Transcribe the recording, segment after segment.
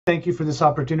Thank you for this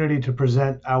opportunity to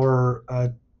present our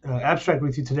abstract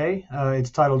with you today.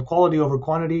 It's titled Quality Over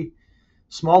Quantity,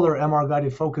 Smaller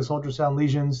MR-Guided Focus Ultrasound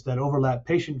Lesions that Overlap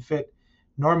Patient-Fit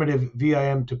Normative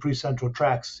VIM to Precentral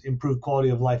Tracts Improve Quality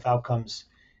of Life Outcomes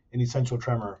in Essential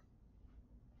Tremor.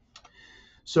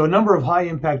 So a number of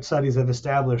high-impact studies have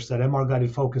established that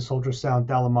MR-guided focus ultrasound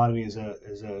thalamotomy is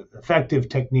an effective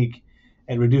technique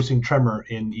at reducing tremor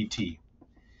in ET.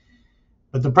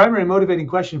 But the primary motivating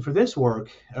question for this work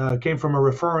came from a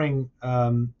referring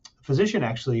physician,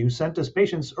 actually, who sent us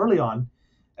patients early on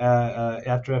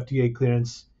after FDA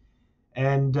clearance.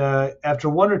 And after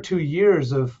 1 or 2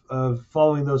 years of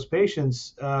following those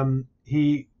patients,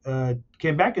 he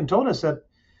came back and told us that,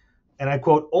 and I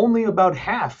quote, only about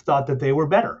half thought that they were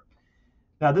better.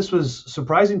 Now, this was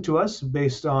surprising to us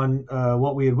based on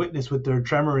what we had witnessed with their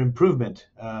tremor improvement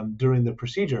during the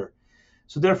procedure.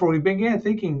 So therefore, we began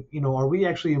thinking, are we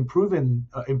actually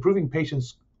improving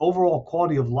patients' overall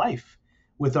quality of life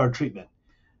with our treatment?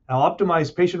 Now,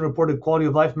 optimized patient-reported quality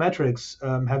of life metrics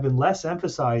have been less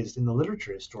emphasized in the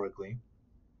literature historically.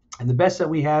 And the best that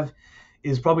we have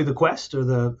is probably the QUEST, or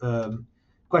the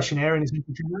questionnaire in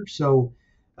essential tremor. So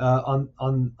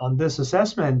on this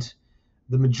assessment,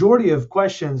 the majority of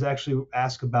questions actually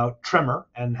ask about tremor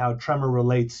and how tremor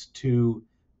relates to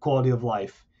quality of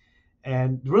life.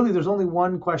 And really, there's only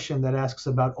one question that asks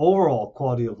about overall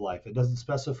quality of life. It doesn't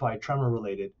specify tremor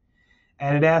related.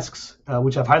 And it asks,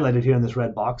 which I've highlighted here in this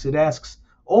red box, it asks,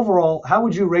 overall, how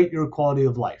would you rate your quality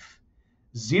of life?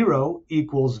 0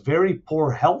 equals very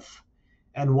poor health,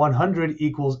 and 100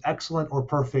 equals excellent or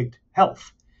perfect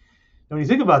health. And when you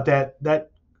think about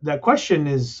that question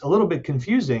is a little bit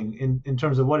confusing in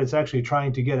terms of what it's actually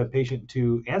trying to get a patient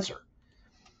to answer.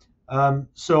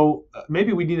 So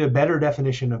maybe we need a better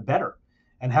definition of better,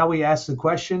 and how we ask the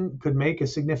question could make a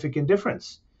significant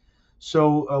difference.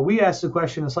 So we asked the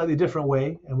question a slightly different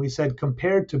way, and we said,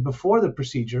 compared to before the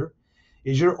procedure,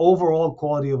 is your overall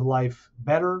quality of life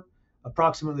better,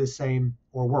 approximately the same,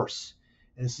 or worse?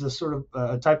 And this is a sort of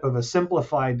a type of a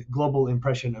simplified global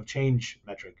impression of change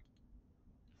metric.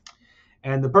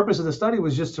 And the purpose of the study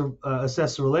was just to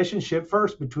assess the relationship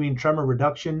first between tremor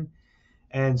reduction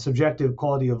and subjective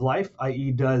quality of life,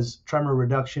 i.e., does tremor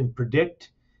reduction predict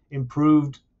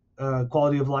improved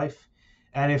quality of life?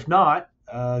 And if not,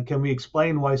 can we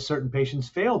explain why certain patients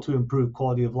fail to improve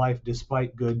quality of life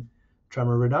despite good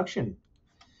tremor reduction?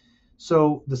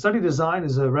 So the study design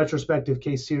is a retrospective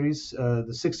case series.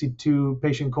 The 62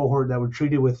 patient cohort that were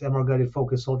treated with MR-guided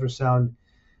focus ultrasound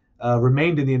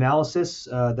remained in the analysis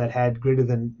that had greater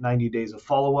than 90 days of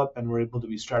follow-up and were able to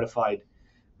be stratified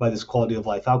by this quality of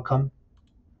life outcome.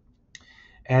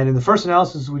 And in the first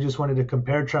analysis, we just wanted to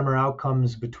compare tremor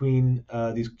outcomes between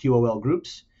these QOL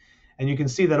groups. And you can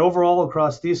see that overall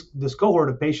across this cohort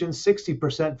of patients,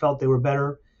 60% felt they were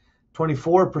better,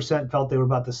 24% felt they were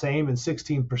about the same, and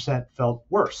 16% felt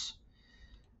worse.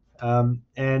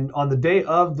 And on the day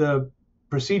of the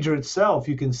procedure itself,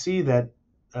 you can see that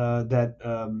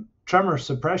tremor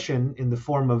suppression in the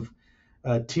form of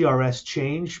TRS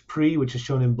change, pre, which is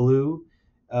shown in blue,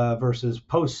 versus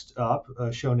post-op,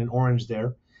 shown in orange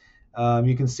there.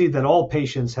 You can see that all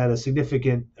patients had a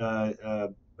significant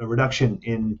reduction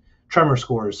in tremor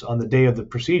scores on the day of the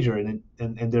procedure,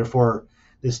 and therefore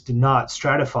this did not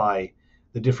stratify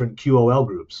the different QOL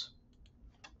groups.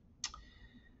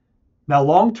 Now,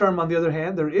 long-term, on the other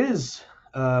hand, there is,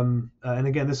 and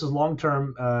again, this is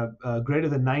long-term, greater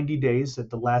than 90 days at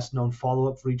the last known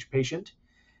follow-up for each patient.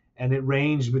 And it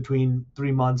ranged between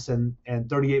 3 months and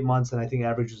 38 months, and I think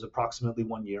average was approximately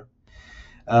 1 year.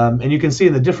 And you can see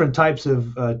in the different types of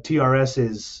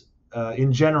TRSs,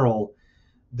 in general,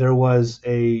 there was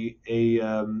a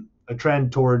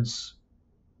trend towards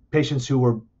patients who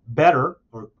were better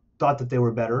or thought that they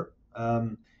were better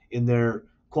in their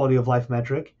quality of life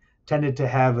metric, tended to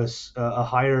have a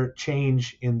higher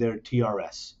change in their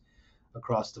TRS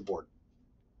across the board.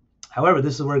 However,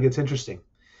 this is where it gets interesting.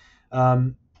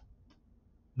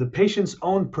 The patient's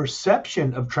own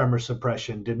perception of tremor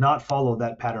suppression did not follow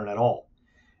that pattern at all.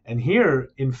 And here,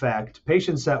 in fact,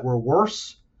 patients that were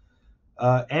worse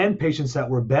and patients that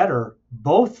were better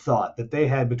both thought that they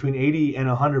had between 80 and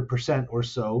 100% or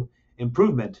so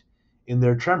improvement in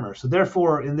their tremor. So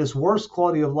therefore, in this worse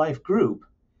quality of life group,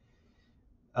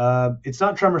 it's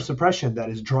not tremor suppression that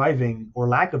is driving, or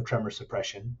lack of tremor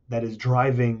suppression, that is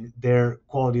driving their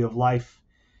quality of life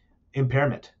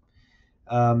impairment.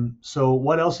 So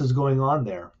what else is going on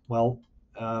there? Well,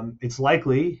 it's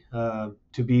likely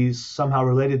to be somehow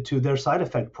related to their side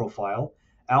effect profile,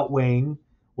 outweighing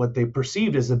what they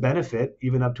perceived as a benefit,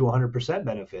 even up to 100%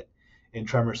 benefit in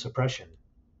tremor suppression.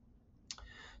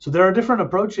 So there are different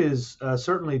approaches,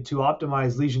 certainly, to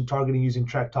optimize lesion targeting using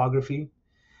tractography.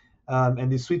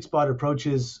 And these sweet spot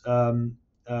approaches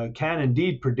can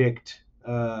indeed predict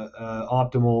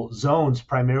optimal zones,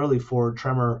 primarily for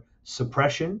tremor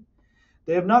suppression.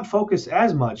 They have not focused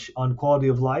as much on quality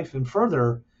of life, and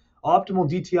further, optimal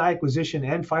DTI acquisition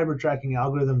and fiber tracking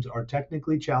algorithms are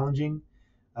technically challenging.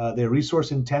 They're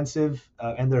resource intensive,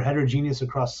 and they're heterogeneous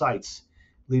across sites,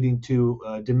 leading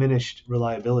to diminished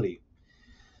reliability.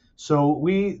 So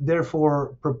we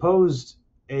therefore proposed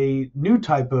a new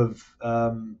type of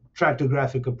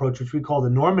tractographic approach, which we call the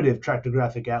normative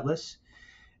tractographic atlas.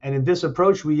 And in this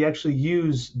approach, we actually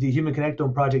use the Human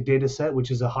Connectome Project dataset, which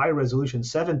is a high resolution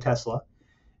 7 Tesla,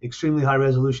 extremely high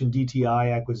resolution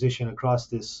DTI acquisition across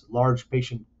this large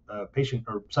patient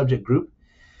or subject group.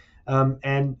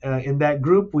 In that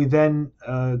group, we then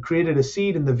created a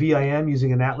seed in the VIM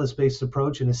using an atlas-based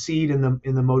approach and a seed in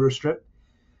the motor strip.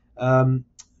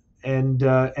 And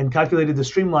calculated the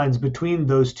streamlines between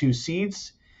those two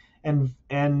seeds, and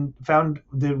found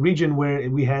the region where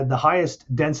we had the highest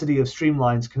density of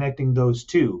streamlines connecting those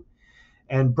two,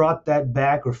 and brought that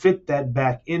back, or fit that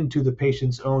back, into the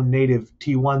patient's own native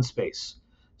T1 space.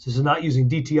 So this is not using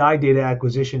DTI data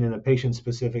acquisition in a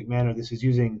patient-specific manner. This is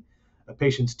using a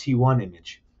patient's T1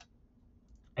 image.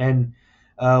 And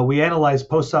we analyzed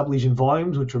post-op lesion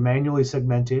volumes, which were manually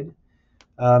segmented.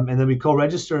 And then we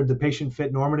co-registered the patient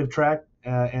fit normative tract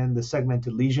and the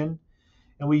segmented lesion.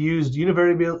 And we used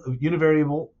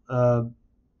univariable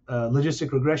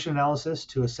logistic regression analysis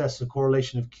to assess the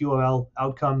correlation of QOL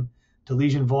outcome to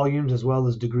lesion volumes, as well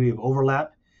as degree of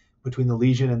overlap between the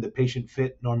lesion and the patient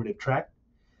fit normative tract.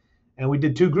 And we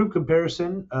did two group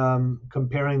comparison,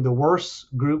 comparing the worse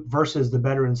group versus the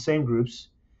better and same groups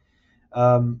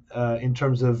in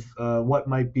terms of what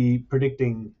might be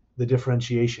predicting the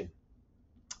differentiation.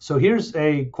 So here's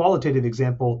a qualitative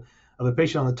example of a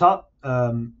patient on the top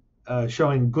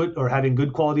showing good or having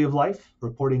good quality of life,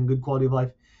 reporting good quality of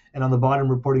life, and on the bottom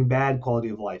reporting bad quality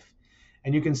of life.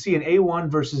 And you can see in A1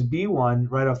 versus B1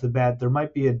 right off the bat, there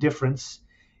might be a difference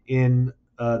in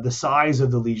the size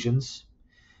of the lesions.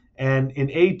 And in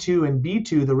A2 and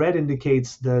B2, the red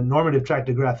indicates the normative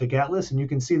tractographic atlas. And you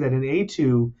can see that in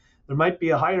A2, there might be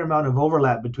a higher amount of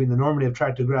overlap between the normative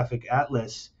tractographic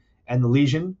atlas and the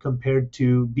lesion compared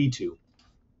to B2.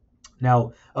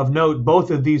 Now, of note, both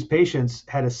of these patients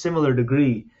had a similar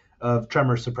degree of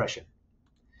tremor suppression.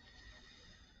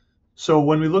 So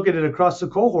when we look at it across the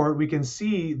cohort, we can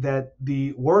see that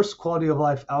the worst quality of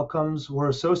life outcomes were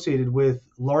associated with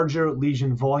larger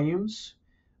lesion volumes,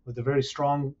 with a very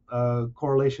strong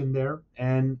correlation there,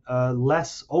 and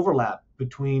less overlap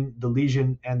between the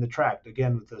lesion and the tract,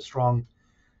 again, with a strong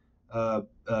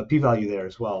p-value there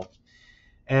as well.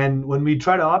 And when we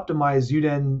try to optimize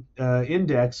UDEN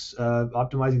index,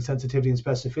 optimizing sensitivity and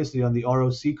specificity on the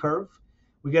ROC curve,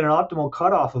 we get an optimal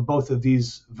cutoff of both of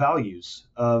these values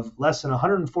of less than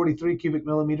 143 cubic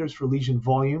millimeters for lesion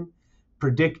volume,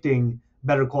 predicting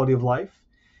better quality of life,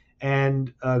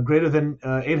 and greater than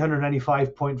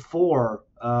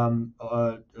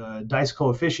 895.4 Dice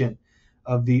coefficient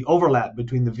of the overlap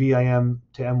between the VIM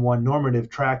to M1 normative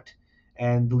tract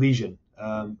and the lesion,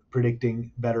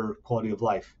 predicting better quality of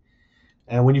life.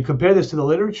 And when you compare this to the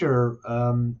literature,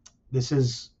 this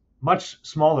is much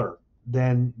smaller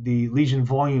than the lesion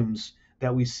volumes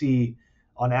that we see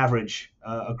on average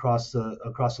across the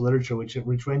literature,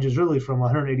 which ranges really from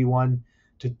 181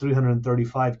 to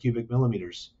 335 cubic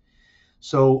millimeters.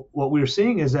 So what we're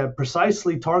seeing is that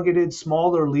precisely targeted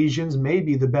smaller lesions may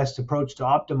be the best approach to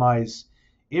optimize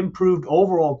improved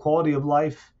overall quality of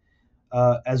life,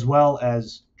 as well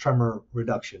as tremor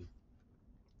reduction.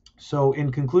 So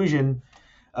in conclusion,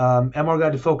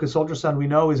 MR-guided focused ultrasound, we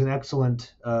know, is an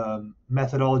excellent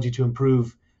methodology to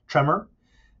improve tremor.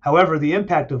 However, the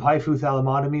impact of HIFU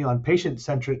thalamotomy on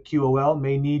patient-centric QOL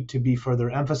may need to be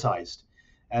further emphasized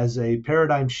as a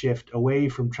paradigm shift away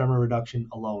from tremor reduction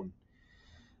alone.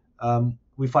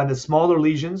 We find that smaller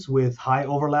lesions with high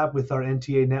overlap with our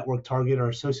NTA network target are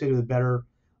associated with better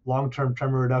long-term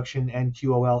tremor reduction and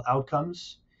QOL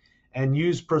outcomes. And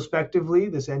used prospectively,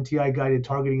 this NTI-guided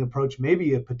targeting approach may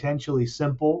be a potentially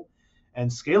simple and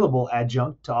scalable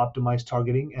adjunct to optimized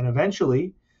targeting. And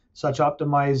eventually, such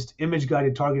optimized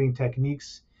image-guided targeting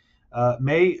techniques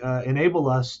may enable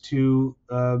us to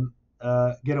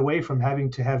get away from having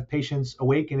to have patients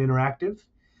awake and interactive,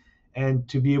 and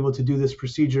to be able to do this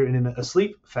procedure in an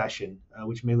asleep fashion,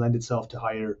 which may lend itself to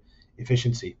higher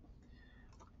efficiency.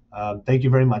 Thank you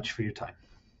very much for your time.